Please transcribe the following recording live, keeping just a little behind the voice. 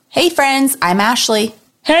Hey friends, I'm Ashley.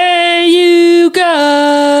 Hey you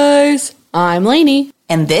guys! I'm Lainey.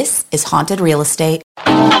 And this is Haunted Real Estate.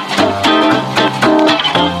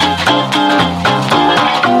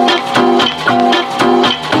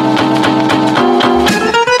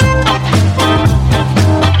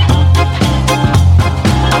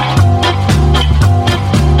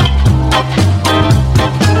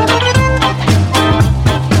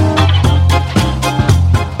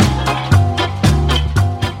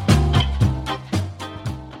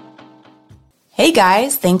 Hey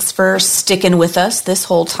guys, thanks for sticking with us this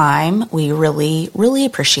whole time. We really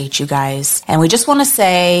appreciate you guys. And we just want to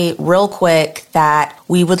say real quick that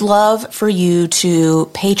we would love for you to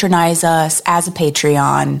patronize us as a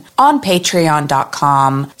Patreon on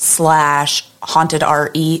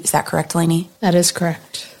patreon.com/hauntedre. Is that correct, Lainey? That is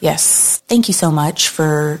correct. Yes. Thank you so much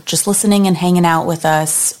for just listening and hanging out with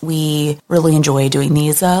us. We really enjoy doing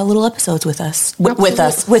these little episodes with us.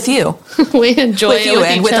 With you. We enjoy with it you with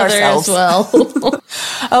and each with other ourselves as well.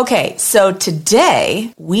 Okay, so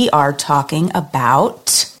today we are talking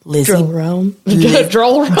about Lizzie.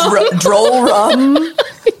 Droll rum.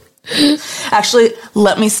 Actually,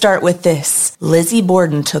 let me start with this. Lizzie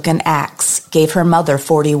Borden took an axe, gave her mother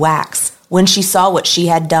 40 whacks. When she saw what she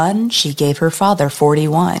had done, she gave her father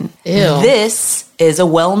 41. Ew. This is a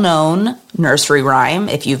well-known nursery rhyme,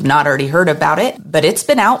 if you've not already heard about it, but it's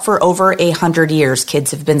been out for over 100 years.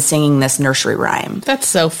 Kids have been singing this nursery rhyme. That's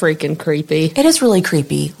so freaking creepy. It is really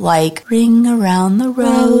creepy. Like, ring around the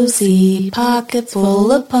rosy, pocket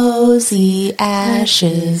full of posy,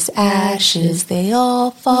 ashes, ashes, they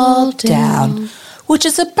all fall down. Which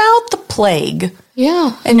is about the plague.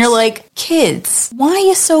 Yeah. And you're like, kids, why are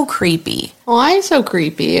you so creepy? Why is so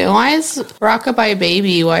creepy? Why is Rockabye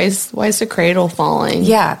Baby? Why is the cradle falling?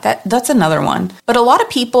 Yeah, that's another one. But a lot of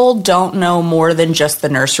people don't know more than just the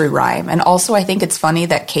nursery rhyme. And also, I think it's funny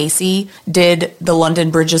that Casey did the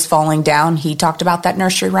London Bridge is Falling Down. He talked about that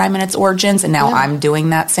nursery rhyme and its origins, and now I'm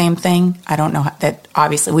doing that same thing. I don't know that,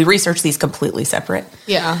 obviously, we researched these completely separate.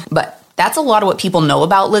 Yeah. But that's a lot of what people know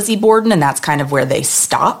about Lizzie Borden, and that's kind of where they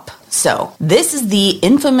stop. So this is the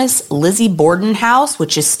infamous Lizzie Borden House,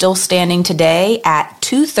 which is still standing today at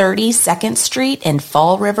 230 2nd Street in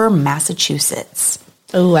Fall River, Massachusetts.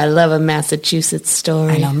 Oh, I love a Massachusetts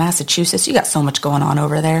story. I know, Massachusetts. You got so much going on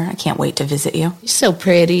over there. I can't wait to visit you. You're so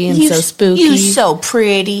pretty and so spooky. You're so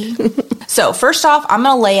pretty. So first off, I'm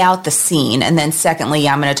going to lay out the scene. And then secondly,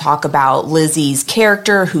 I'm going to talk about Lizzie's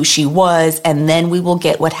character, who she was. And then we will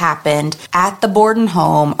get what happened at the Borden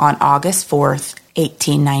home on August 4th,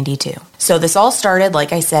 1892. So this all started,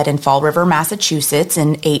 like I said, in Fall River, Massachusetts in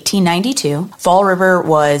 1892. Fall River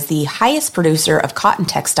was the highest producer of cotton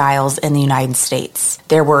textiles in the United States.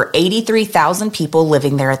 There were 83,000 people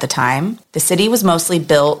living there at the time. The city was mostly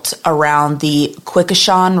built around the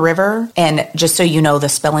Quequechan River. And just so you know the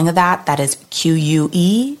spelling of that is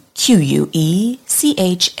Quequechan.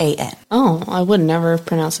 Oh, I would never have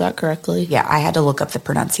pronounced that correctly. Yeah, I had to look up the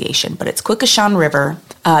pronunciation, but it's Quequechan River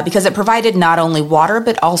because it provided not only water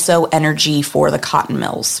but also energy for the cotton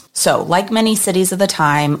mills. So, like many cities of the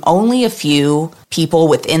time, only a few people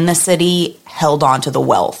within the city held on to the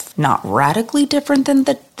wealth. Not radically different than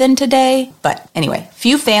today, but anyway,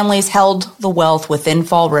 few families held the wealth within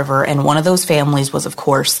Fall River, and one of those families was, of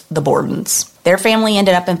course, the Bordens. Their family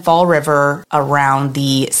ended up in Fall River around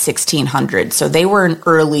the 1600s, so they were an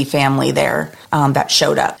early family there that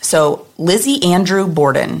showed up. So Lizzie Andrew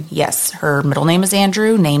Borden, yes, her middle name is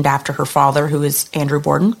Andrew, named after her father, who is Andrew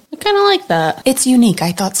Borden. I kind of like that. It's unique.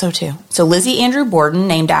 I thought so too. So Lizzie Andrew Borden,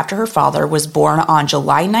 named after her father, was born on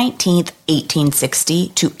July 19th, 1860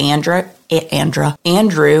 to Andrew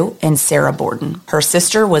and Sarah Borden. Her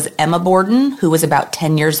sister was Emma Borden, who was about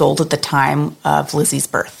 10 years old at the time of Lizzie's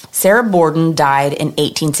birth. Sarah Borden died in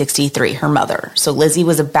 1863, her mother. So Lizzie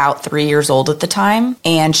was about 3 years old at the time,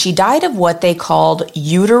 and she died of what they called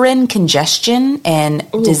uterine congestion and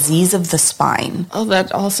disease of the spine. Oh,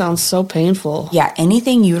 that all sounds so painful. Yeah,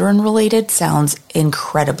 anything uterine related sounds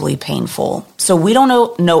incredibly painful. So we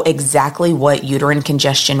don't know exactly what uterine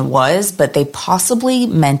congestion was, but they possibly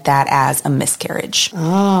meant that as a miscarriage.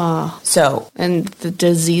 Ah. So. And the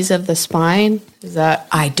disease of the spine? Is that?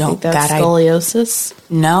 I don't. That's scoliosis?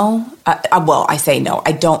 No. Well, I say no.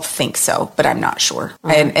 I don't think so, but I'm not sure.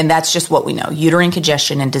 And that's just what we know. Uterine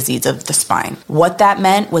congestion and disease of the spine. What that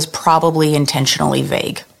meant was probably intentionally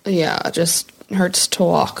vague. Yeah, just hurts to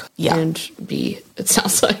walk Yeah. and be, it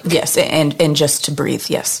sounds like. Yes, and just to breathe,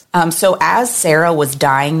 yes. So as Sarah was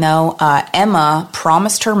dying, though, Emma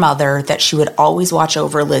promised her mother that she would always watch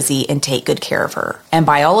over Lizzie and take good care of her. And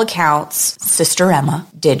by all accounts, Sister Emma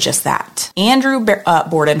did just that. Andrew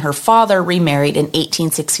Borden, her father, remarried in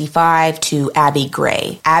 1865 to Abby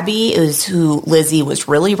Gray. Abby is who Lizzie was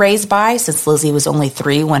really raised by, since Lizzie was only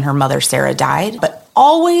 3 when her mother Sarah died. But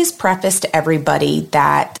always prefaced to everybody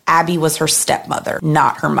that Abby was her stepmother,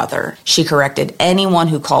 not her mother. She corrected anyone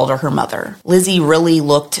who called her mother. Lizzie really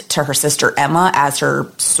looked to her sister Emma as her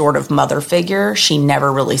sort of mother figure. She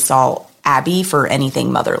never really saw Abby for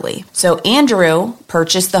anything motherly. So Andrew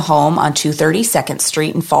purchased the home on 232nd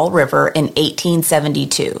Street in Fall River in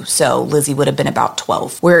 1872. So Lizzie would have been about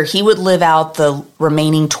 12, where he would live out the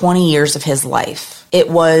remaining 20 years of his life. It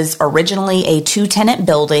was originally a 2-tenant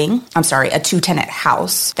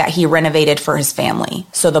house that he renovated for his family.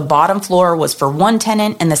 So the bottom floor was for one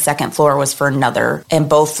tenant and the second floor was for another, and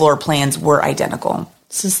both floor plans were identical.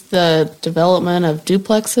 Is this the development of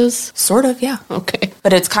duplexes? Sort of, yeah. Okay.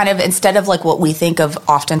 But it's kind of, instead of like what we think of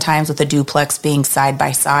oftentimes with a duplex being side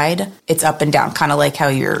by side, it's up and down, kind of like how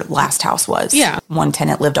your last house was. Yeah. One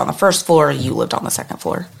tenant lived on the first floor, you lived on the second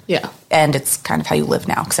floor. Yeah. And it's kind of how you live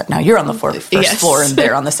now, except now you're on the first Yes. floor and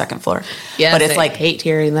they're on the second floor. Yeah, but it's I like, hate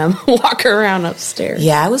hearing them walk around upstairs.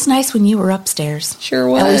 yeah, it was nice when you were upstairs. Sure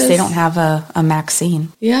was. At least they don't have a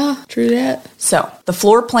Maxine. Yeah, true that. So the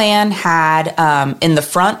floor plan had, in the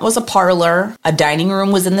front was a parlor, a dining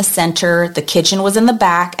room was in the center, the kitchen was in the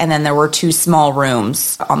back, and then there were 2 small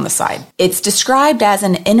rooms on the side. It's described as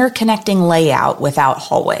an interconnecting layout without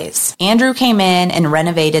hallways. Andrew came in and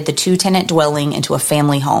renovated the 2-tenant dwelling into a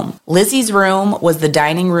family home. Lizzie's room was the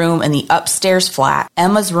dining room in the upstairs flat.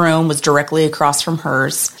 Emma's room was directly across from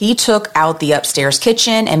hers. He took out the upstairs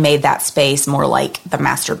kitchen and made that space more like the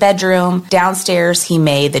master bedroom. Downstairs, he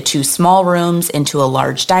made the 2 small rooms into a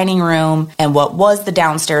large dining room, and what was the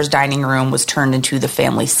downstairs dining room was turned into the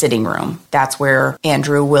family sitting room. That's where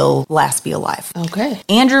Andrew will last be alive. Okay.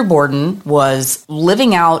 Andrew Borden was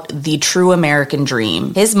living out the true American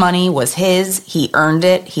dream. His money was his. He earned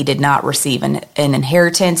it. He did not receive an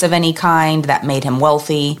inheritance of any kind that made him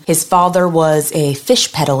wealthy. His father was a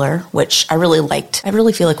fish peddler, which I really liked. I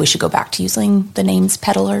really feel like we should go back to using the names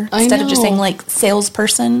peddler instead of just saying like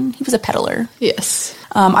salesperson. He was a peddler. Yes.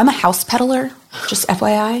 I'm a house peddler. Just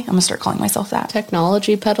FYI, I'm going to start calling myself that.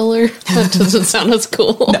 Technology peddler? That doesn't sound as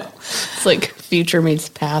cool. No. It's like future meets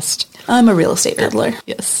past. I'm a real estate peddler.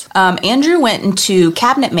 Yes. Andrew went into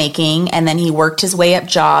cabinet making, and then he worked his way up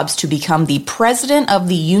jobs to become the president of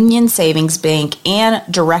the Union Savings Bank and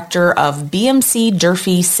director of BMC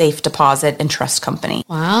Durfee Safe Deposit and Trust Company.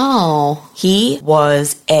 Wow. He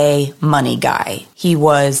was a money guy. He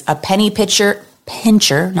was a pincher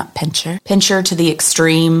to the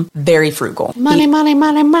extreme, very frugal. Money.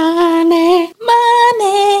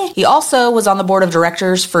 He also was on the board of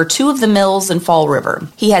directors for 2 of the mills in Fall River.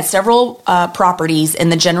 He had several properties in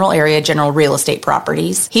the general area, general real estate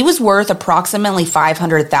properties. He was worth approximately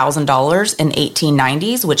 $500,000 in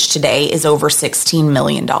 1890s, which today is over $16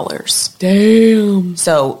 million. Damn.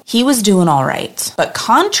 So he was doing all right. But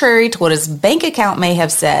contrary to what his bank account may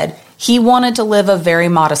have said, he wanted to live a very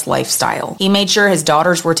modest lifestyle. He made sure his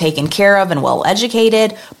daughters were taken care of and well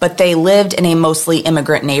educated, but they lived in a mostly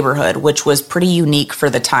immigrant neighborhood, which was pretty unique for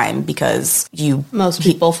the time because most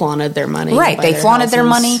people flaunted their money. Right, they flaunted their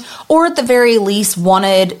money, or at the very least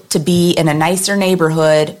wanted to be in a nicer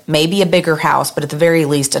neighborhood, maybe a bigger house, but at the very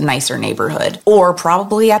least a nicer neighborhood. Or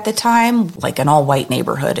probably at the time, like an all-white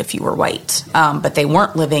neighborhood if you were white. But they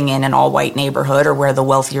weren't living in an all-white neighborhood or where the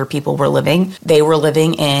wealthier people were living. They were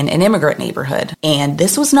living in an immigrant neighborhood. And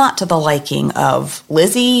this was not to the liking of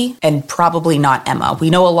Lizzie and probably not Emma. We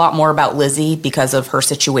know a lot more about Lizzie because of her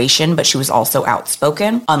situation, but she was also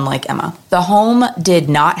outspoken, unlike Emma. The home did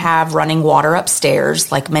not have running water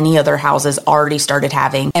upstairs like many other houses already started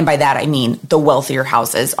having. And by that, I mean the wealthier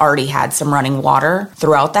houses already had some running water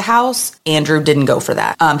throughout the house. Andrew didn't go for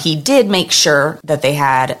that. He did make sure that they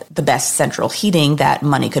had the best central heating that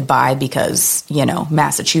money could buy because,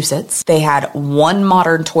 Massachusetts. They had 1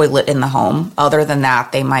 modern toilet in the home. Other than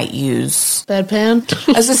that, they might use bedpan.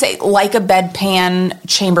 I was going to say like a bedpan,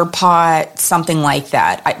 chamber pot, something like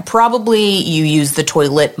that. Probably you use the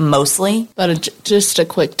toilet mostly. But just a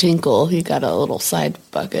quick tinkle. You got a little side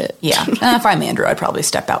bucket. Yeah. If I'm Andrew, I'd probably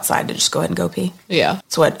step outside to just go ahead and go pee. Yeah.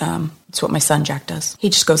 It's what my son Jack does.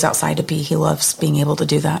 He just goes outside to pee. He loves being able to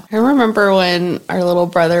do that. I remember when our little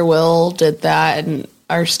brother Will did that, and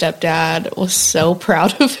our stepdad was so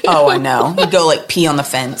proud of him. Oh, I know. He'd go pee on the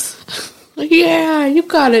fence. Yeah, you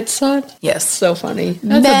got it, son. Yes. So funny.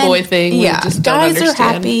 That's a boy thing. Yeah, We just don't guys understand.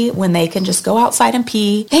 are happy when they can just go outside and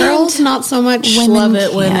pee. Girls, And not so much. women Love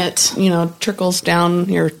it when can't. it, trickles down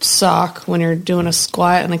your sock when you're doing a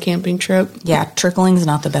squat on a camping trip. Yeah, trickling's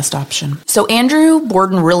not the best option. So Andrew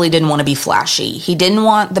Borden really didn't want to be flashy. He didn't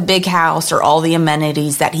want the big house or all the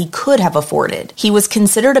amenities that he could have afforded. He was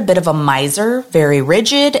considered a bit of a miser, very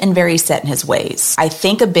rigid and very set in his ways. I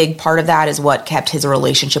think a big part of that is what kept his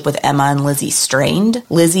relationship with Emma and Lizzie strained.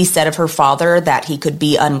 Lizzie said of her father that he could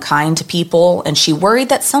be unkind to people, and she worried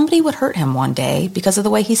that somebody would hurt him one day because of the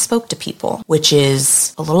way he spoke to people, which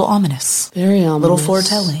is a little ominous. Very ominous. A little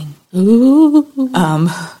foretelling. Ooh.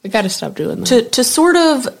 We got to stop doing that. To sort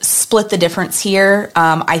of split the difference here,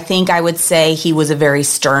 I think I would say he was a very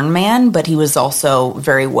stern man, but he was also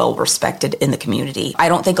very well respected in the community. I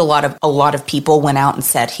don't think a lot of people went out and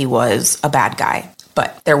said he was a bad guy.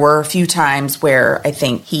 But there were a few times where I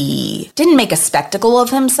think he didn't make a spectacle of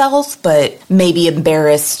himself, but maybe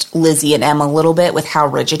embarrassed Lizzie and Emma a little bit with how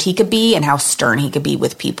rigid he could be and how stern he could be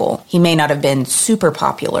with people. He may not have been super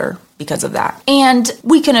popular because of that. And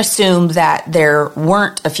we can assume that there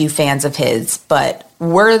weren't a few fans of his, but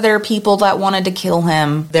were there people that wanted to kill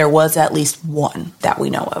him? There was at least one that we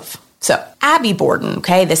know of. So, Abby Borden,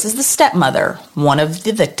 okay, this is the stepmother, one of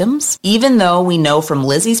the victims. Even though we know from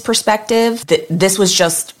Lizzie's perspective that this was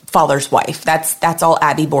just father's wife. That's all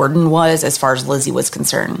Abby Borden was as far as Lizzie was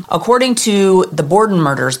concerned. According to the Borden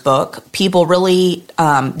Murders book, people really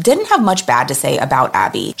didn't have much bad to say about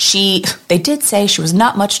Abby. They did say she was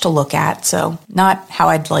not much to look at, so not how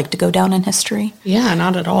I'd like to go down in history. Yeah,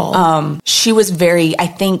 not at all. She was I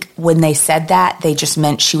think when they said that, they just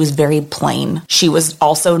meant she was very plain. She was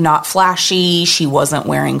also not flashy. She wasn't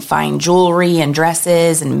wearing fine jewelry and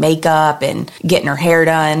dresses and makeup and getting her hair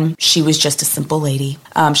done. She was just a simple lady.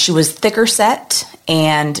 She was thicker set,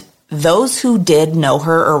 and those who did know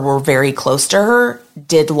her or were very close to her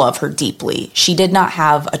did love her deeply. She did not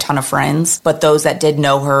have a ton of friends, but those that did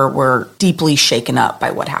know her were deeply shaken up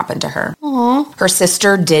by what happened to her. Aww. Her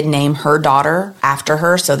sister did name her daughter after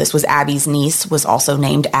her, so this was Abby's niece, was also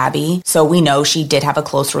named Abby. So we know she did have a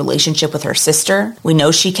close relationship with her sister. We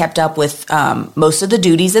know she kept up with most of the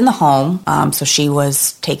duties in the home, so she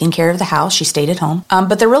was taking care of the house. She stayed at home.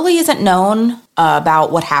 But there really isn't known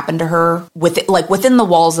about what happened to her within the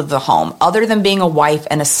walls of the home. Other than being a wife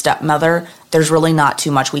and a stepmother, there's really not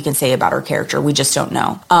too much we can say about her character. We just don't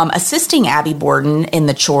know. Assisting Abby Borden in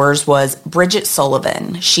the chores was Bridget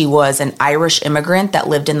Sullivan. She was an Irish immigrant that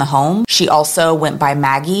lived in the home. She also went by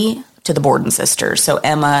Maggie to the Borden sisters. So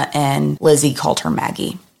Emma and Lizzie called her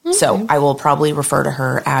Maggie. Okay. So I will probably refer to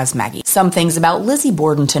her as Maggie. Some things about Lizzie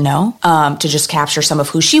Borden to know, to just capture some of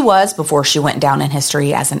who she was before she went down in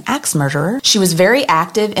history as an axe murderer. She was very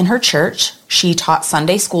active in her church. She taught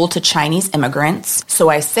Sunday school to Chinese immigrants. So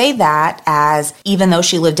I say that as even though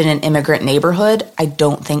she lived in an immigrant neighborhood, I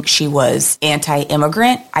don't think she was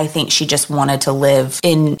anti-immigrant. I think she just wanted to live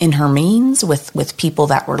in her means with people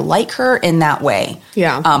that were like her in that way.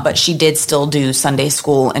 Yeah. But she did still do Sunday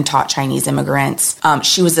school and taught Chinese immigrants.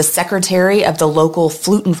 She was the secretary of the local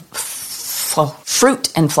fruit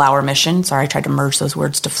and flower mission. Sorry, I tried to merge those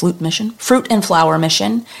words to flute mission. Fruit and flower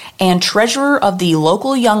mission, and treasurer of the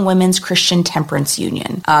local Young Women's Christian Temperance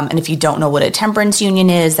Union. And if you don't know what a temperance union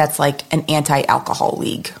is, that's like an anti-alcohol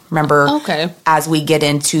league. Remember, as we get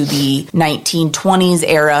into the 1920s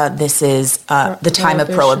era, this is the time of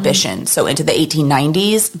Prohibition. So into the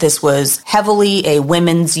 1890s, this was heavily a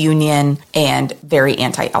women's union and very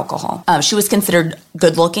anti-alcohol. She was considered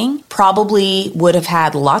good-looking, probably would have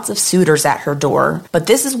had lots of suitors at her door. But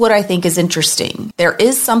this is what I think is interesting. There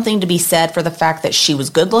is something to be said for the fact that she was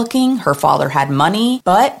good-looking, her father had money,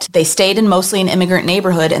 but they stayed in mostly an immigrant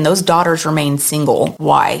neighborhood, and those daughters remained single.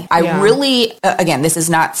 Why? I really, again, this is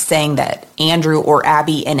not saying that Andrew or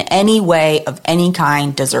Abby in any way of any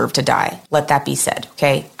kind deserve to die. Let that be said,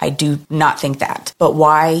 okay? I do not think that. But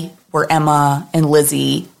why were Emma and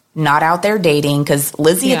Lizzie not out there dating? Because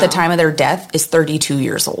Lizzie at the time of their death is 32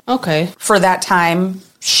 years old. Okay. For that time,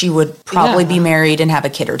 she would probably be married and have a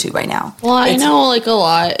kid or two by now. Well, I know like a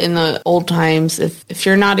lot in the old times, if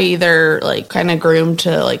you're not either like kind of groomed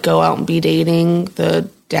to like go out and be dating, the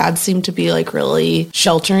dads seem to be like really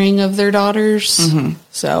sheltering of their daughters.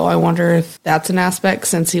 So I wonder if that's an aspect,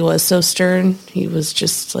 since he was so stern. He was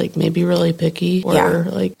just like maybe really picky, or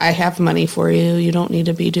like, I have money for you. You don't need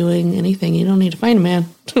to be doing anything. You don't need to find a man.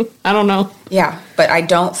 I don't know. Yeah, but I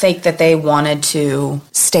don't think that they wanted to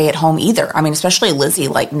stay at home either. I mean, especially Lizzie,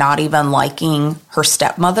 like not even liking her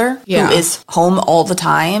stepmother, who is home all the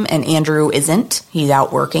time, and Andrew isn't. He's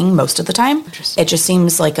out working most of the time. It just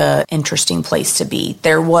seems like a interesting place to be.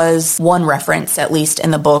 There was one reference, at least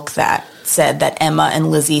in the book, that said that Emma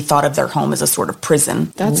and Lizzie thought of their home as a sort of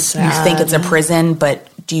prison. That's sad. You think it's a prison, but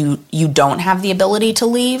you don't have the ability to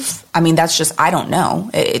leave? I mean, that's just, I don't know.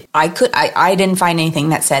 I didn't find anything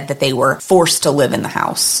that said that they were forced to live in the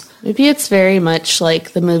house. Maybe it's very much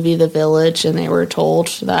like the movie The Village, and they were told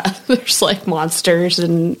that there's like monsters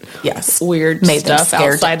and weird stuff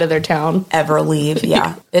outside of their town. Ever leave,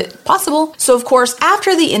 yeah. Possible. So, of course,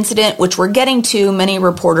 after the incident, which we're getting to, many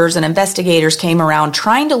reporters and investigators came around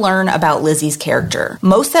trying to learn about Lizzie's character.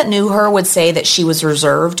 Most that knew her would say that she was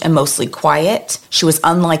reserved and mostly quiet. She was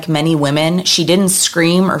unlike many women. She didn't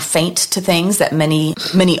scream or faint to things that many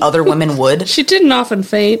other women would. She didn't often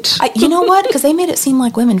faint. You know what? Because they made it seem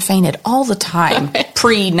like women fainted all the time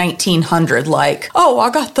pre-1900, like, oh, I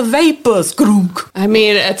got the vapors. I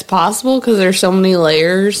mean, it's possible because there's so many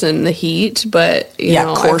layers and the heat, but you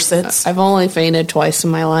know, corsets. I've only fainted twice in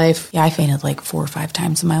my life. Yeah, I fainted like 4 or 5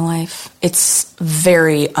 times in my life. It's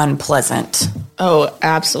very unpleasant. Oh,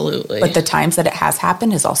 absolutely. But the times that it has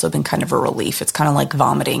happened has also been kind of a relief. It's kind of like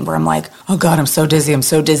vomiting, where I'm like, oh God, I'm so dizzy, and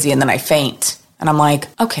then I faint. And I'm like,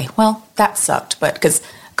 okay, well, that sucked. But because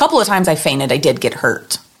a couple of times I fainted, I did get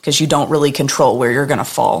hurt, because you don't really control where you're going to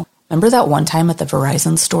fall. Remember that one time at the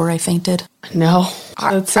Verizon store I fainted? No.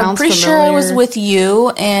 I'm pretty sure I was with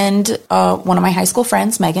you and one of my high school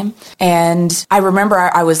friends, Megan. And I remember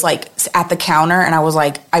I was like at the counter, and I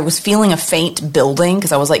was feeling a faint building,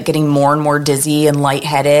 because I was like getting more and more dizzy and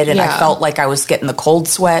lightheaded. And I felt like I was getting the cold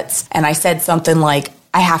sweats. And I said something like,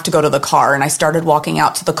 I have to go to the car. And I started walking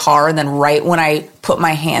out to the car. And then right when I put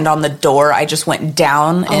my hand on the door, I just went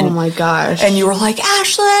down. And, oh my gosh. And you were like,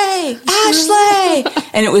 Ashley!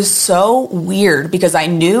 And it was so weird, because I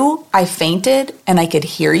knew I fainted and I could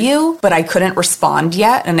hear you, but I couldn't respond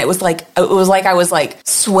yet. And it was like I was like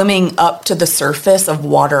swimming up to the surface of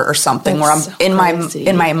water or something. That's where I'm so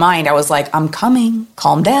in my mind, I was like, I'm coming.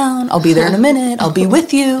 Calm down. I'll be there in a minute. I'll be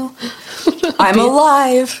with you. I'm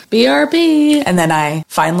alive. BRB. And then I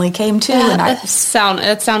finally came to. It's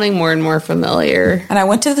sounding more and more familiar. And I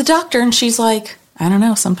went to the doctor, and she's like, I don't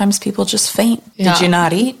know. Sometimes people just faint. Yeah. Did you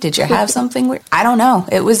not eat? Did you have something weird? I don't know.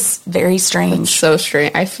 It was very strange. It's so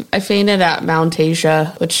strange. I fainted at Mount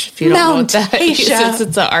Asia, which, if you don't know what that is,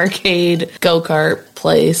 it's an arcade go-kart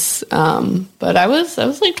place. But I was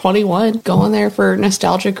like 21, going there for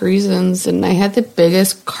nostalgic reasons, and I had the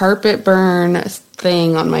biggest carpet burn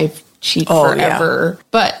thing on my cheek forever. Yeah.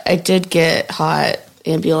 But I did get hot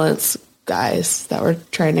ambulance guys that were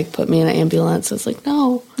trying to put me in an ambulance. I was like,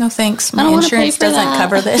 no thanks, my insurance doesn't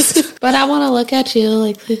cover this. But I want to look at you,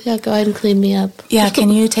 like, yeah, go ahead and clean me up. Yeah, can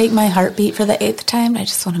you take my heartbeat for the 8th time? I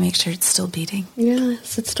just want to make sure it's still beating.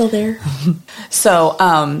 Yes, it's still there. So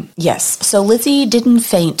yes, so Lizzie didn't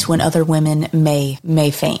faint when other women may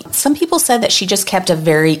faint. Some people said that she just kept a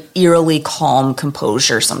very eerily calm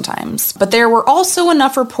composure sometimes, but there were also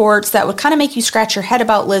enough reports that would kind of make you scratch your head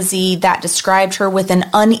about Lizzie that described her with an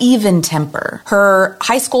uneven temper. Her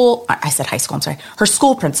her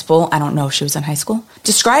school principal, I don't know if she was in high school,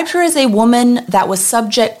 described her as a woman that was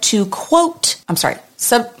subject to,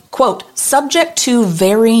 subject to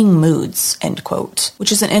varying moods, end quote,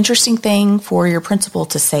 which is an interesting thing for your principal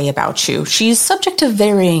to say about you. She's subject to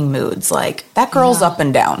varying moods. Like, that girl's up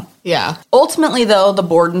and down. Yeah. Ultimately, though, the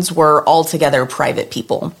Bordens were altogether private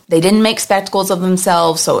people. They didn't make spectacles of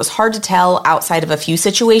themselves, so it was hard to tell, outside of a few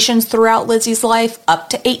situations throughout Lizzie's life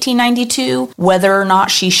up to 1892, whether or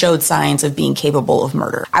not she showed signs of being capable of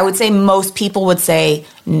murder. I would say most people would say,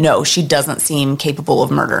 no, she doesn't seem capable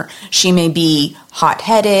of murder. She may be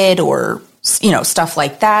hot-headed or, stuff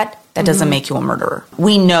like that. That doesn't make you a murderer.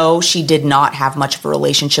 We know she did not have much of a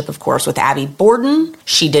relationship, of course, with Abby Borden.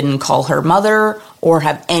 She didn't call her mother or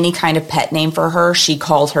have any kind of pet name for her. She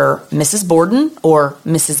called her Mrs. Borden or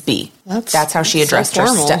Mrs. B. That's how she addressed her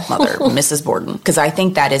stepmother, Mrs. Borden, because I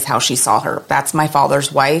think that is how she saw her. That's my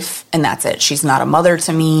father's wife, and that's it. She's not a mother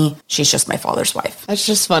to me. She's just my father's wife. That's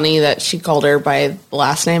just funny that she called her by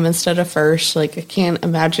last name instead of first. Like, I can't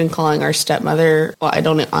imagine calling our stepmother, well, I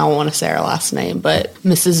don't want to say her last name, but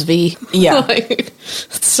Mrs. V. Yeah.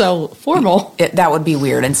 It's so formal. That would be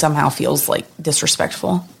weird and somehow feels like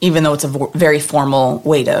disrespectful, even though it's a very formal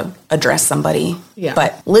way to address somebody. Yeah.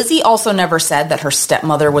 But Lizzie also never said that her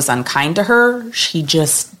stepmother was unkind to her. She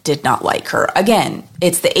just did not like her. Again,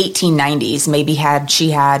 it's the 1890s. Maybe had she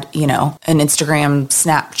had, you know, an Instagram,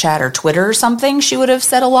 Snapchat, or Twitter or something, she would have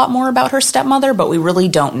said a lot more about her stepmother, but we really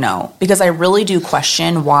don't know. Because I really do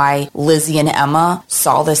question why Lizzie and Emma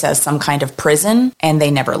saw this as some kind of prison and they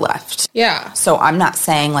never left. Yeah. So I'm not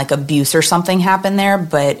saying like abuse or something happened there,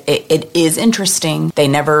 but it is interesting. They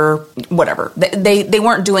never, whatever. They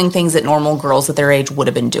weren't doing things that normal girls at their age would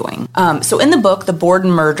have been doing. So in the book, The Borden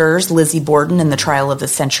Murders, Lizzie Borden and the Trial of the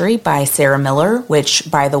Century by Sarah Miller, which,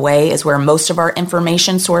 by the way, is where most of our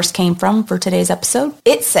information source came from for today's episode,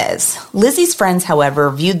 it says, Lizzie's friends, however,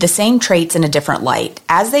 viewed the same traits in a different light.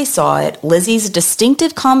 As they saw it, Lizzie's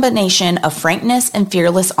distinctive combination of frankness and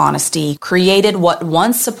fearless honesty created what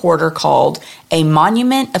one supporter called a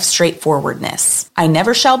monument of straightforwardness. I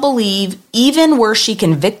never shall believe, even were she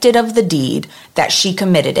convicted of the deed, that she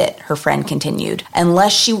committed it, her friend continued,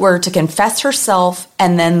 unless she were to confess herself,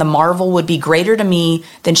 and then the marvel would be greater to me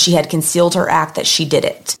than she had concealed her act that she did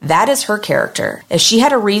it. That is her character. If she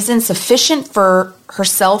had a reason sufficient for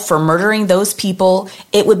herself for murdering those people,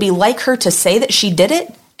 it would be like her to say that she did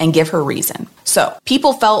it and give her reason. So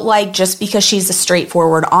people felt like just because she's a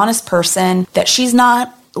straightforward, honest person, that she's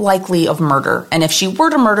not likely of murder. And if she were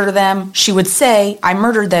to murder them, she would say, I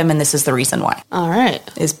murdered them and this is the reason why. All right.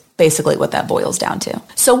 Is basically what that boils down to.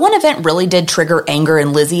 So one event really did trigger anger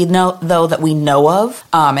in Lizzie, though, that we know of,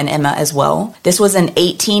 and Emma as well. This was in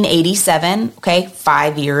 1887,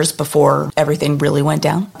 5 years before everything really went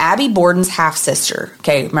down. Abby Borden's half-sister,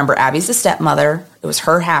 remember Abby's the stepmother, it was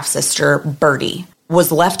her half-sister, Bertie,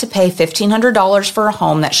 was left to pay $1,500 for a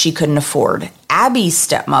home that she couldn't afford. Abby's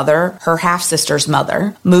stepmother, her half-sister's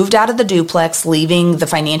mother, moved out of the duplex, leaving the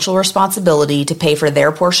financial responsibility to pay for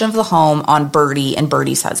their portion of the home on Bertie and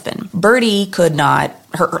Bertie's husband. Bertie could not,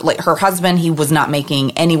 her husband, he was not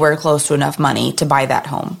making anywhere close to enough money to buy that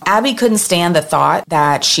home. Abby couldn't stand the thought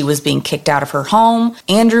that she was being kicked out of her home.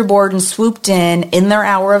 Andrew Borden swooped in their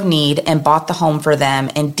hour of need and bought the home for them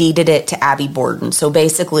and deeded it to Abby Borden. So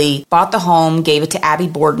basically, bought the home, gave it to Abby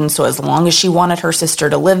Borden, so as long as she wanted her sister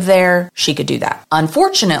to live there, she could do that.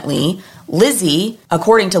 Unfortunately,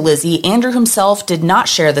 according to Lizzie, Andrew himself did not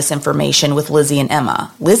share this information with Lizzie and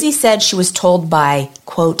Emma. Lizzie said she was told by,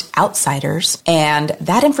 quote, outsiders, and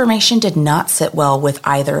that information did not sit well with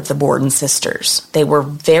either of the Borden sisters. They were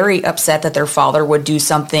very upset that their father would do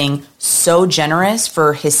something so generous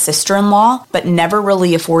for his sister-in-law, but never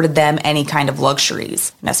really afforded them any kind of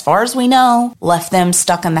luxuries. And as far as we know, left them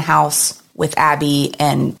stuck in the house with Abby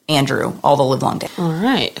and Andrew all the livelong day. All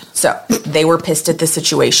right. So they were pissed at the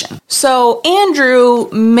situation. So Andrew,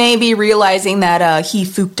 maybe realizing that he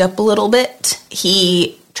fooked up a little bit,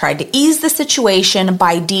 he tried to ease the situation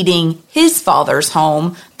by deeding his father's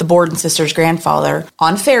home, the Borden sisters' grandfather,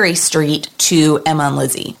 on Ferry Street to Emma and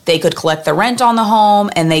Lizzie. They could collect the rent on the home,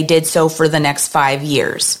 and they did so for the next 5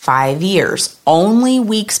 years. 5 years. Only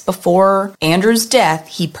weeks before Andrew's death,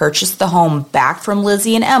 he purchased the home back from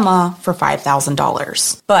Lizzie and Emma for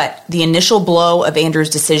 $5,000. But the initial blow of Andrew's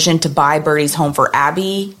decision to buy Bertie's home for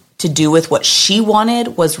Abby to do with what she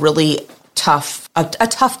wanted was really a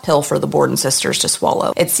tough pill for the Borden sisters to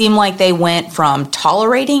swallow. It seemed like they went from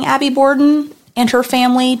tolerating Abby Borden and her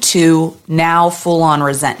family to now full-on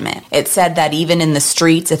resentment. It said that even in the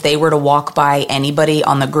streets, if they were to walk by anybody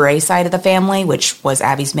on the Gray side of the family, which was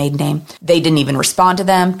Abby's maiden name, they didn't even respond to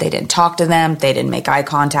them. They didn't talk to them. They didn't make eye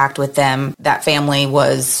contact with them. That family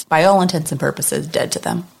was, by all intents and purposes, dead to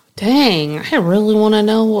them. Dang, I really want to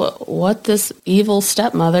know what this evil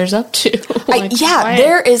stepmother's up to.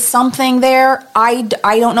 There is something there. I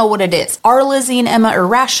don't know what it is. Are Lizzie and Emma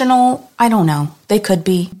irrational? I don't know. They could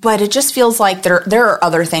be. But it just feels like there are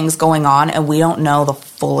other things going on, and we don't know the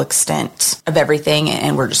full extent of everything,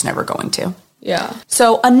 and we're just never going to. Yeah.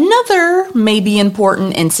 So another maybe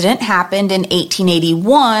important incident happened in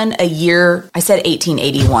 1881, I said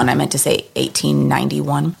 1881, I meant to say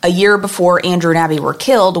 1891. A year before Andrew and Abby were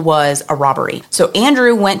killed was a robbery. So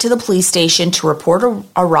Andrew went to the police station to report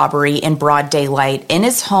a robbery in broad daylight in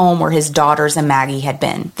his home where his daughters and Maggie had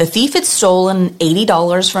been. The thief had stolen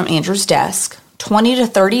 $80 from Andrew's desk, $20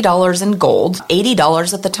 to $30 in gold.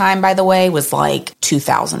 $80 at the time, by the way, was like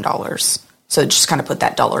 $2,000. So just kind of put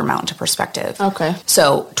that dollar amount into perspective. Okay.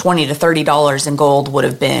 So $20 to $30 in gold would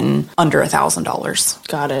have been under $1,000.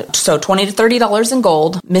 Got it. So $20 to $30 in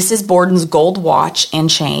gold, Mrs. Borden's gold watch and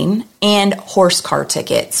chain, and horse car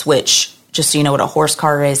tickets, which, just so you know what a horse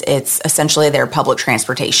car is, it's essentially their public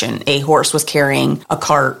transportation. A horse was carrying a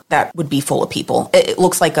cart that would be full of people. It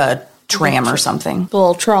looks like a tram or something. The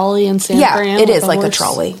little trolley in San Fran. Yeah, it is like a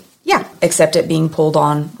trolley. Yeah, except it being pulled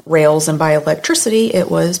on rails and by electricity,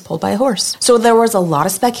 it was pulled by a horse. So there was a lot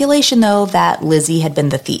of speculation, though, that Lizzie had been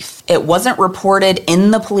the thief. It wasn't reported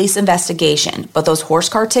in the police investigation, but those horse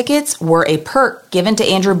car tickets were a perk given to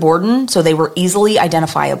Andrew Borden, so they were easily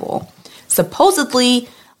identifiable. Supposedly,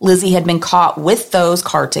 Lizzie had been caught with those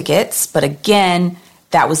car tickets, but again,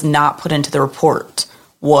 that was not put into the report.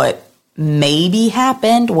 What maybe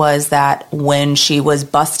happened was that when she was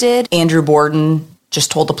busted, Andrew Borden just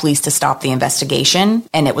told the police to stop the investigation,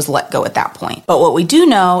 and it was let go at that point. But what we do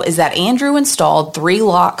know is that Andrew installed 3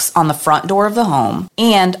 locks on the front door of the home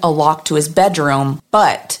and a lock to his bedroom,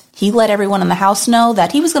 but he let everyone in the house know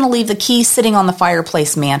that he was going to leave the key sitting on the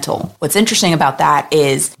fireplace mantle. What's interesting about that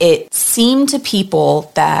is it seemed to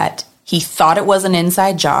people that he thought it was an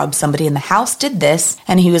inside job. Somebody in the house did this,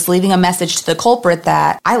 and he was leaving a message to the culprit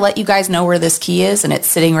that, I let you guys know where this key is, and it's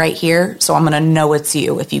sitting right here, so I'm going to know it's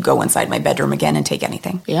you if you go inside my bedroom again and take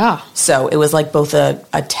anything. Yeah. So it was like both a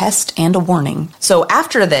test and a warning. So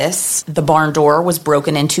after this, the barn door was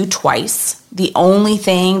broken into twice. The only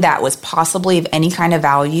thing that was possibly of any kind of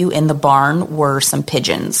value in the barn were some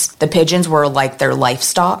pigeons. The pigeons were like their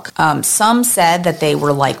livestock. Some said that they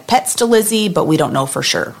were like pets to Lizzie, but we don't know for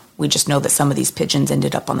sure. We just know that some of these pigeons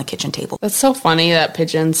ended up on the kitchen table. That's so funny that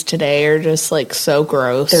pigeons today are just like so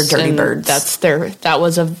gross. They're dirty birds. That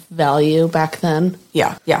was of value back then.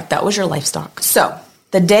 Yeah, that was your livestock. So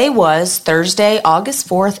the day was Thursday, August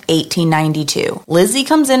 4th, 1892. Lizzie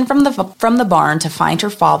comes in from the barn to find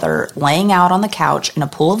her father laying out on the couch in a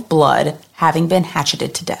pool of blood, having been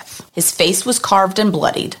hatcheted to death. His face was carved and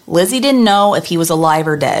bloodied. Lizzie didn't know if he was alive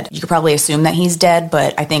or dead. You could probably assume that he's dead,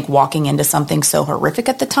 but I think walking into something so horrific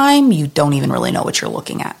at the time, you don't even really know what you're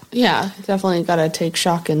looking at. Yeah, definitely got to take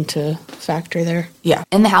shock into factor there. Yeah.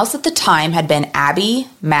 In the house at the time had been Abby,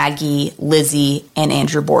 Maggie, Lizzie, and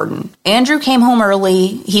Andrew Borden. Andrew came home early.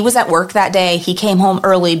 He was at work that day. He came home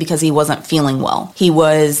early because he wasn't feeling well. He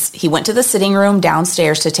went to the sitting room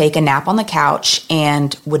downstairs to take a nap on the couch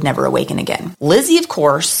and would never awaken again. Lizzie, of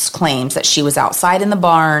course, claims that she was outside in the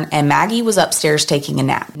barn and Maggie was upstairs taking a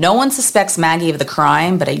nap. No one suspects Maggie of the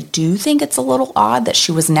crime, but I do think it's a little odd that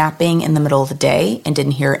she was napping in the middle of the day and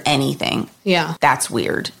didn't hear anything. Yeah. That's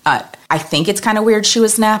weird. I think it's kind of weird she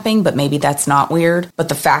was napping, but maybe that's not weird. But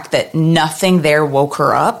the fact that nothing there woke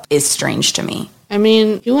her up is strange to me. I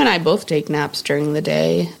mean, you and I both take naps during the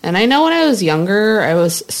day. And I know when I was younger, I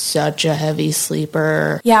was such a heavy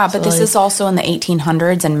sleeper. Yeah, but this is also in the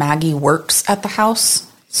 1800s, and Maggie works at the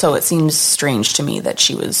house. So it seems strange to me that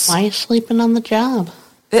she was... Why are you sleeping on the job?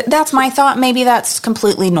 That's my thought. Maybe that's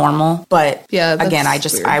completely normal. But yeah, again,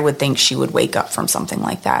 I would think she would wake up from something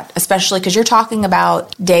like that. Especially because you're talking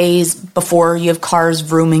about days before you have cars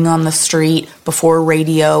vrooming on the street, before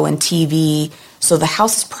radio and TV. So the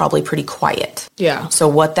house is probably pretty quiet. Yeah. So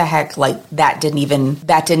what the heck, like that didn't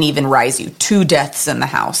even rise you. 2 deaths in the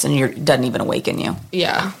house and it doesn't even awaken you.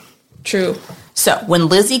 Yeah, true. So when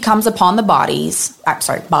Lizzie comes upon the body,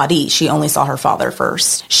 she only saw her father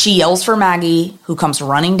first. She yells for Maggie, who comes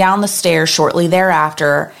running down the stairs shortly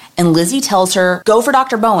thereafter, and Lizzie tells her, go for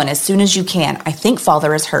Dr. Bowen as soon as you can. I think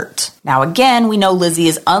father is hurt. Now again, we know Lizzie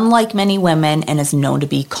is unlike many women and is known to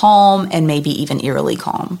be calm and maybe even eerily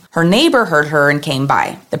calm. Her neighbor heard her and came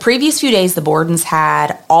by. The previous few days, the Bordens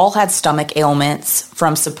all had stomach ailments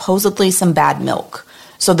from supposedly some bad milk.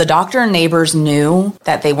 So the doctor and neighbors knew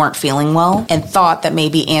that they weren't feeling well and thought that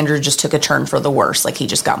maybe Andrew just took a turn for the worse, like he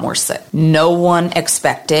just got more sick. No one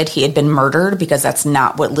expected he had been murdered because that's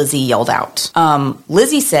not what Lizzie yelled out.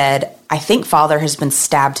 Lizzie said, I think father has been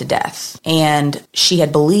stabbed to death. And she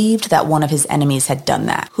had believed that one of his enemies had done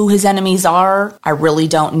that. Who his enemies are, I really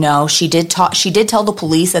don't know. She did tell the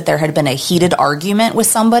police that there had been a heated argument with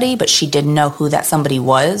somebody, but she didn't know who that somebody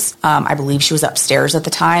was. I believe she was upstairs at the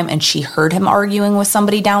time and she heard him arguing with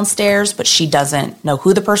somebody downstairs, but she doesn't know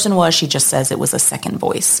who the person was. She just says it was a second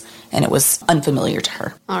voice and it was unfamiliar to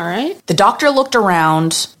her. All right. The doctor looked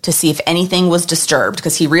around to see if anything was disturbed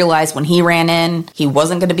because he realized when he ran in, he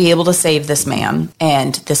wasn't going to be able to save this man,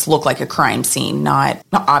 and this looked like a crime scene. Not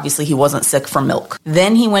obviously he wasn't sick from milk.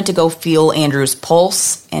 Then he went to go feel Andrew's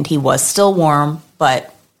pulse, and he was still warm,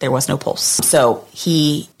 but there was no pulse. So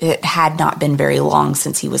it had not been very long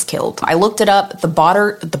since he was killed. I looked it up. The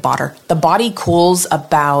body cools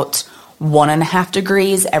about 1.5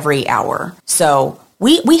 degrees every hour. So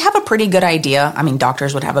we have a pretty good idea. I mean,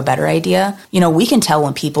 doctors would have a better idea. You know, we can tell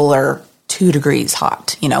when people are 2 degrees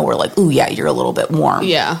hot. You know, we're like, ooh, yeah, you're a little bit warm.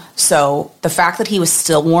 Yeah. So the fact that he was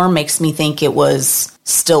still warm makes me think it was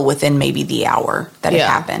still within maybe the hour that it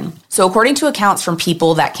happened. So according to accounts from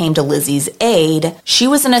people that came to Lizzie's aid, she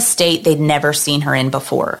was in a state they'd never seen her in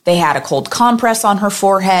before. They had a cold compress on her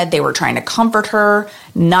forehead. They were trying to comfort her,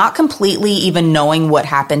 not completely even knowing what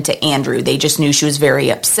happened to Andrew. They just knew she was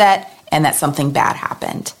very upset and that something bad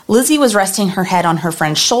happened. Lizzie was resting her head on her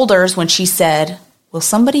friend's shoulders when she said, "Will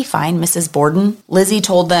somebody find Mrs. Borden?" Lizzie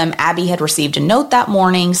told them Abby had received a note that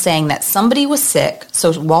morning saying that somebody was sick,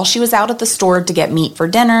 so while she was out at the store to get meat for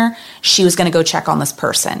dinner, she was going to go check on this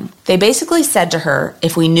person. They basically said to her,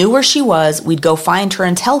 if we knew where she was, we'd go find her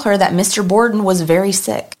and tell her that Mr. Borden was very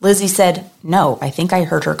sick. Lizzie said, "No, I think I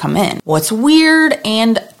heard her come in." What's weird,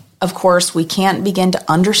 and of course, we can't begin to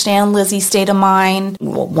understand Lizzie's state of mind.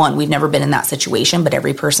 Well, one, we've never been in that situation, but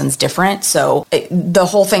every person's different, so the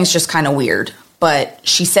whole thing's just kind of weird. But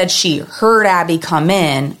she said she heard Abby come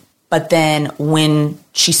in, but then when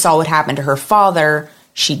she saw what happened to her father,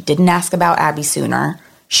 she didn't ask about Abby sooner.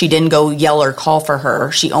 She didn't go yell or call for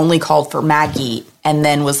her. She only called for Maggie and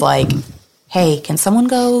then was like, "Hey, can someone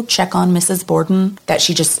go check on Mrs. Borden?" That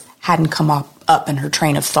she just hadn't come up in her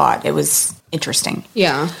train of thought. It was interesting.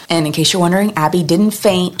 Yeah. And in case you're wondering, Abby didn't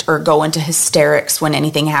faint or go into hysterics when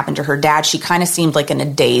anything happened to her dad. She kind of seemed like in a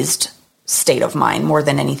dazed state of mind more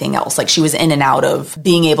than anything else. Like she was in and out of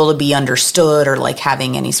being able to be understood or like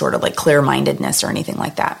having any sort of like clear-mindedness or anything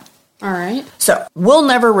like that. All right. So we'll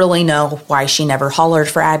never really know why she never hollered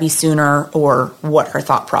for Abby sooner or what her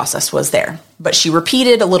thought process was there. But she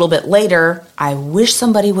repeated a little bit later, "I wish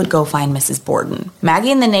somebody would go find Mrs. Borden."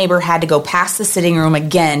 Maggie and the neighbor had to go past the sitting room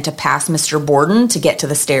again to pass Mr. Borden to get to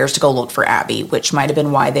the stairs to go look for Abby, which might have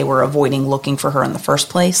been why they were avoiding looking for her in the first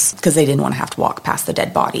place, because they didn't want to have to walk past the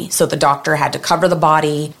dead body. So the doctor had to cover the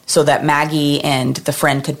body so that Maggie and the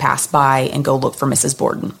friend could pass by and go look for Mrs.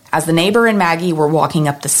 Borden. As the neighbor and Maggie were walking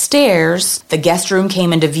up the stairs, the guest room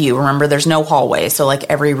came into view. Remember, there's no hallway, so like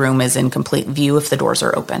every room is in complete view if the doors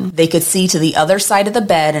are open. They could see to the other side of the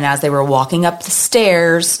bed, and as they were walking up the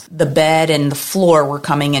stairs, the bed and the floor were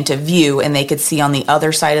coming into view, and they could see on the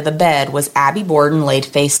other side of the bed was Abby Borden laid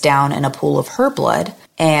face down in a pool of her blood,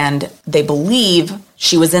 and they believe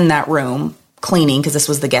she was in that room cleaning, because this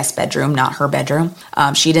was the guest bedroom, not her bedroom.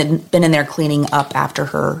 She'd been in there cleaning up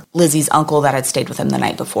after Lizzie's uncle that had stayed with him the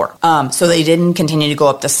night before. So they didn't continue to go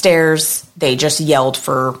up the stairs. They just yelled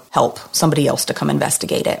for help, somebody else to come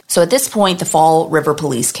investigate it. So at this point, the Fall River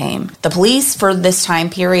police came. The police for this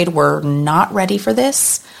time period were not ready for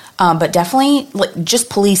this, but definitely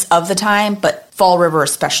just police of the time, but Fall River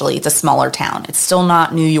especially. It's a smaller town. It's still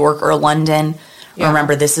not New York or London. Yeah.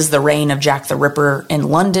 Remember, this is the reign of Jack the Ripper in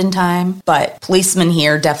London time, but policemen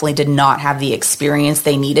here definitely did not have the experience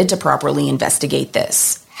they needed to properly investigate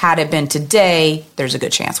this. Had it been today, there's a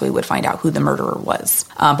good chance we would find out who the murderer was.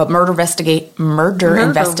 But murder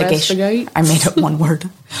investigation. I made up one word.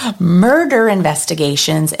 Murder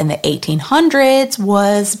investigations in the 1800s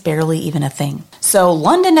was barely even a thing. So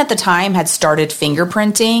London at the time had started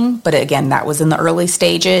fingerprinting, but again, that was in the early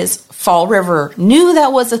stages. Fall River knew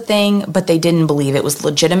that was a thing, but they didn't believe it was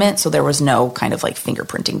legitimate, so there was no kind of like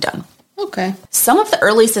fingerprinting done. Okay. Some of the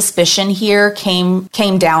early suspicion here came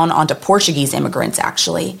down onto Portuguese immigrants,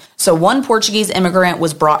 actually. So one Portuguese immigrant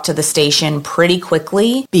was brought to the station pretty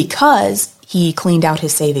quickly because he cleaned out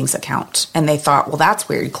his savings account. And they thought, well, that's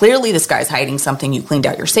weird. Clearly, this guy's hiding something. You cleaned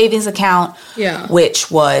out your savings account,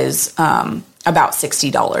 which was about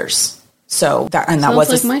 $60. So that was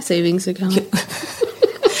like my savings account.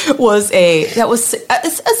 was a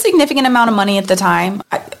significant amount of money at the time.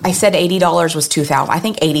 I said $80 was $2,000. I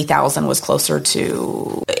think $80,000 was closer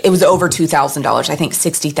to, it was over $2,000. I think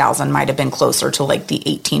 $60,000 might have been closer to like the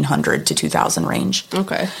 $1,800 to $2,000 range.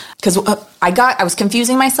 Okay. Because I was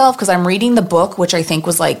confusing myself because I'm reading the book, which I think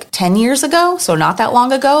was like 10 years ago, so not that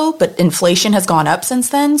long ago, but inflation has gone up since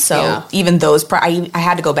then. So even those, I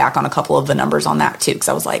had to go back on a couple of the numbers on that too, because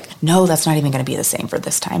I was like, no, that's not even going to be the same for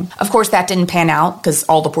this time. Of course, that didn't pan out because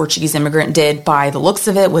all the Portuguese immigrant did, by the looks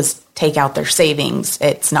of it, was take out their savings.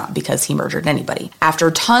 It's not because he murdered anybody. After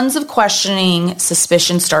tons of questioning,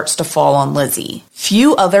 suspicion starts to fall on Lizzie.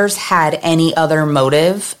 Few others had any other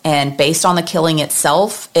motive, and based on the killing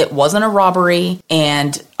itself, it wasn't a robbery,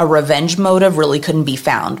 and a revenge motive really couldn't be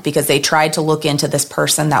found because they tried to look into this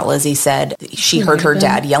person that Lizzie said she heard her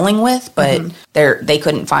dad yelling with, but they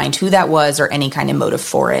couldn't find who that was or any kind of motive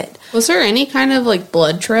for it. Was there any kind of, like,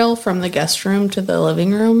 blood trail from the guest room to the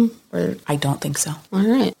living room? Or? I don't think so. All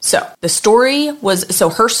right. So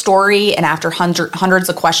her story, and after hundreds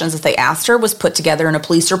of questions that they asked her, was put together in a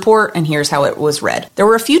police report, and here's how it was read. There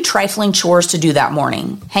were a few trifling chores to do that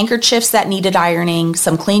morning. Handkerchiefs that needed ironing,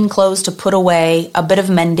 some clean clothes to put away, a bit of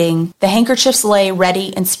mending. The handkerchiefs lay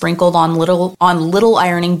ready and sprinkled on little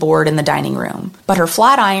ironing board in the dining room. But her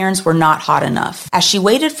flat irons were not hot enough. As she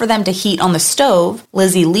waited for them to heat on the stove,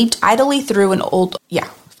 Lizzie leaped idly through an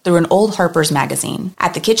old Harper's magazine.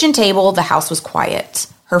 At the kitchen table, the house was quiet.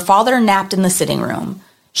 Her father napped in the sitting room.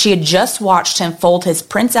 She had just watched him fold his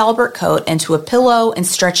Prince Albert coat into a pillow and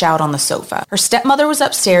stretch out on the sofa. Her stepmother was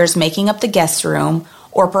upstairs making up the guest room,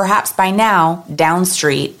 or perhaps by now, down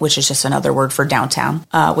street, which is just another word for downtown,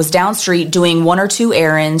 was down street doing one or two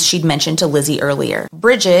errands she'd mentioned to Lizzie earlier.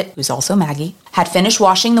 Bridget, who's also Maggie, had finished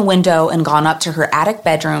washing the window and gone up to her attic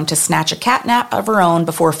bedroom to snatch a cat nap of her own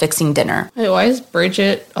before fixing dinner. Wait, why is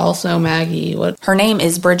Bridget also Maggie? What? Her name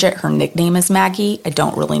is Bridget. Her nickname is Maggie. I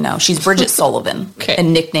don't really know. She's Bridget Sullivan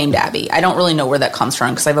and nicknamed Abby. I don't really know where that comes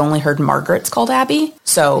from because I've only heard Margaret's called Abby.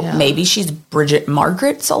 So maybe she's Bridget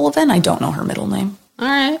Margaret Sullivan. I don't know her middle name. All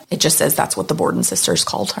right. It just says that's what the Borden sisters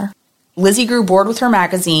called her. Lizzie grew bored with her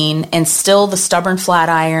magazine, and still the stubborn flat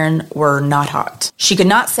iron were not hot. She could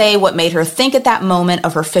not say what made her think at that moment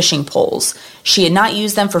of her fishing poles. She had not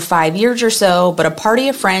used them for 5 years or so, but a party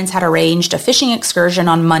of friends had arranged a fishing excursion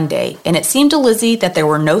on Monday, and it seemed to Lizzie that there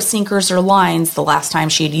were no sinkers or lines the last time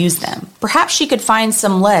she had used them. Perhaps she could find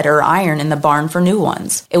some lead or iron in the barn for new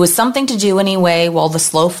ones. It was something to do anyway while the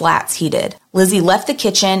slow flats heated. Lizzie left the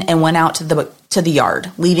kitchen and went out to the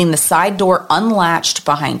yard, leaving the side door unlatched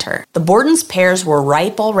behind her. The Borden's pears were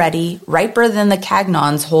ripe already, riper than the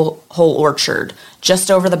Cagnon's whole orchard,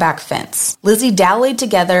 just over the back fence. Lizzie dallied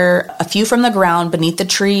together a few from the ground beneath the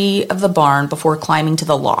tree of the barn before climbing to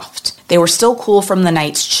the loft. They were still cool from the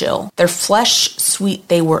night's chill. Their flesh sweet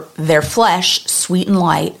and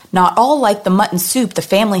light, not all like the mutton soup the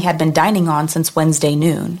family had been dining on since Wednesday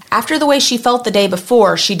noon. After the way she felt the day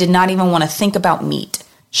before, she did not even want to think about meat.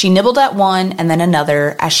 She nibbled at one and then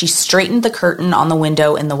another as she straightened the curtain on the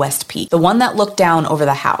window in the west peak, the one that looked down over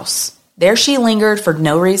the house. There she lingered for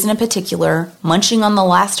no reason in particular, munching on the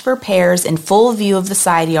last of her pears in full view of the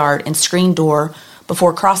side yard and screen door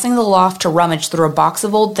before crossing the loft to rummage through a box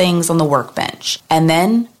of old things on the workbench. And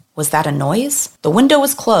then, was that a noise? The window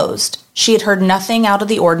was closed. She had heard nothing out of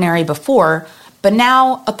the ordinary before, but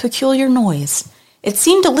now a peculiar noise. It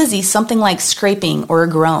seemed to Lizzie something like scraping or a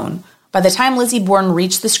groan. By the time Lizzie Borden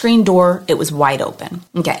reached the screen door, it was wide open.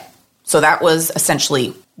 Okay, so that was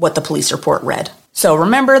essentially what the police report read. So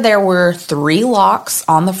remember, there were 3 locks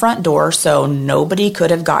on the front door, so nobody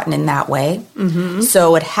could have gotten in that way. Mm-hmm.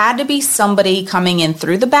 So it had to be somebody coming in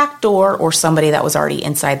through the back door or somebody that was already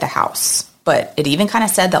inside the house. But it even kind of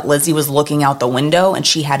said that Lizzie was looking out the window and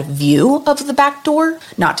she had a view of the back door.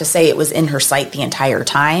 Not to say it was in her sight the entire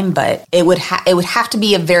time, but it would have to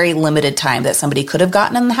be a very limited time that somebody could have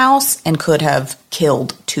gotten in the house and could have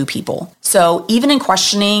killed 2 people. So even in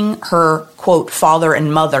questioning her, quote, father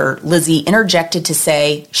and mother, Lizzie interjected to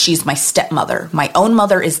say, "She's my stepmother. My own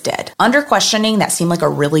mother is dead." Under questioning, that seemed like a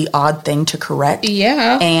really odd thing to correct.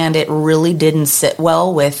 Yeah. And it really didn't sit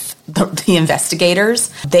well with the investigators.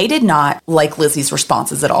 They did not like Lizzie's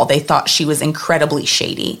responses at all. They thought she was incredibly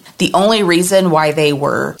shady. The only reason why they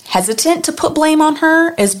were hesitant to put blame on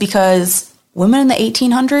her is because women in the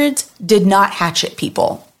 1800s did not hatchet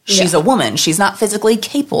people. She's a woman. She's not physically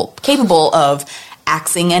capable of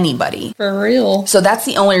axing anybody. For real. So that's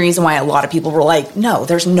the only reason why a lot of people were like, no,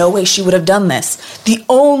 there's no way she would have done this. The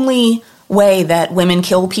only way that women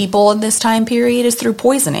kill people in this time period is through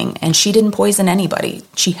poisoning, and she didn't poison anybody.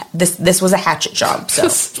 This was a hatchet job. So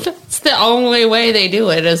it's the only way they do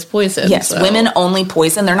it is poison. Yes, so. Women only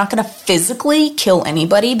poison. They're not going to physically kill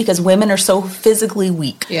anybody because women are so physically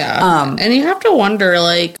weak. Yeah. And you have to wonder,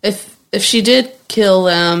 like, if she did kill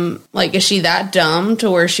them, like, is she that dumb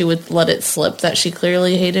to where she would let it slip that she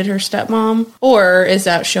clearly hated her stepmom? Or is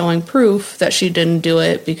that showing proof that she didn't do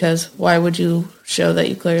it? Because why would you show that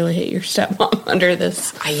you clearly hate your stepmom under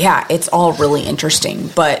this? Yeah, it's all really interesting.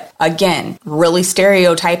 But again, really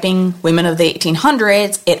stereotyping women of the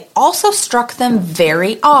 1800s, it also struck them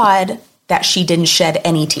very odd that she didn't shed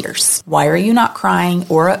any tears. Why are you not crying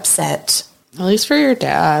or upset? At least for your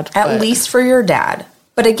dad. At least for your dad.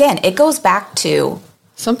 But again, it goes back to...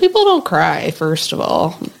 some people don't cry, first of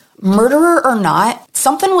all. Murderer or not,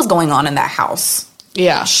 something was going on in that house.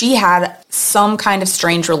 Yeah. She had some kind of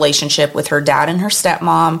strange relationship with her dad and her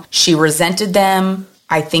stepmom. She resented them.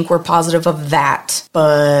 I think we're positive of that,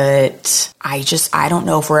 but I don't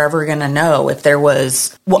know if we're ever going to know if there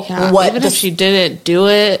was even if she didn't do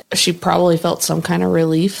it, she probably felt some kind of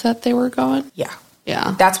relief that they were gone. Yeah.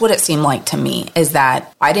 Yeah. That's what it seemed like to me, is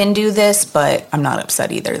that I didn't do this, but I'm not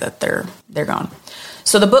upset either that they're gone.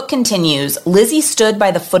 So the book continues. Lizzie stood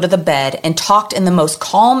by the foot of the bed and talked in the most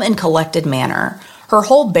calm and collected manner. Her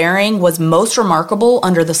whole bearing was most remarkable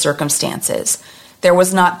under the circumstances. There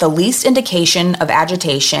was not the least indication of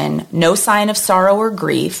agitation, no sign of sorrow or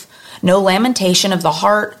grief, no lamentation of the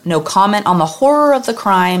heart, no comment on the horror of the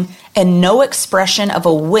crime, and no expression of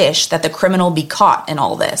a wish that the criminal be caught in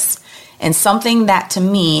all this. And something that to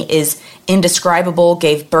me is indescribable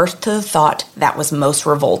gave birth to the thought that was most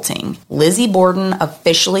revolting. Lizzie Borden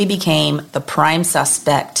officially became the prime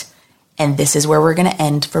suspect, and this is where we're going to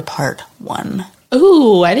end for part 1.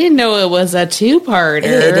 Ooh, I didn't know it was a 2-parter.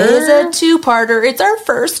 It is a 2-parter. It's our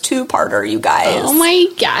first 2-parter, you guys. Oh my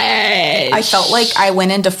gosh. I felt like I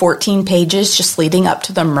went into 14 pages just leading up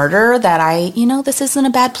to the murder that this isn't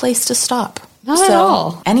a bad place to stop. Not at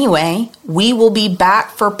all. Anyway, we will be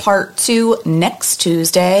back for part 2 next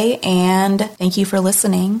Tuesday, and thank you for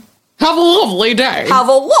listening. Have a lovely day. Have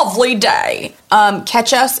a lovely day.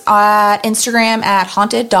 Catch us at Instagram at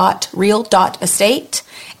haunted.real.estate.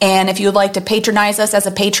 And if you would like to patronize us as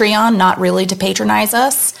a Patreon, not really to patronize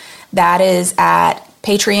us, that is at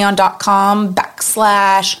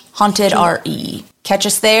patreon.com/hauntedre. Catch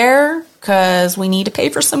us there, because we need to pay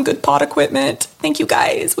for some good pod equipment. Thank you,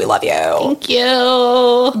 guys. We love you. Thank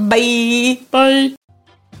you. Bye. Bye.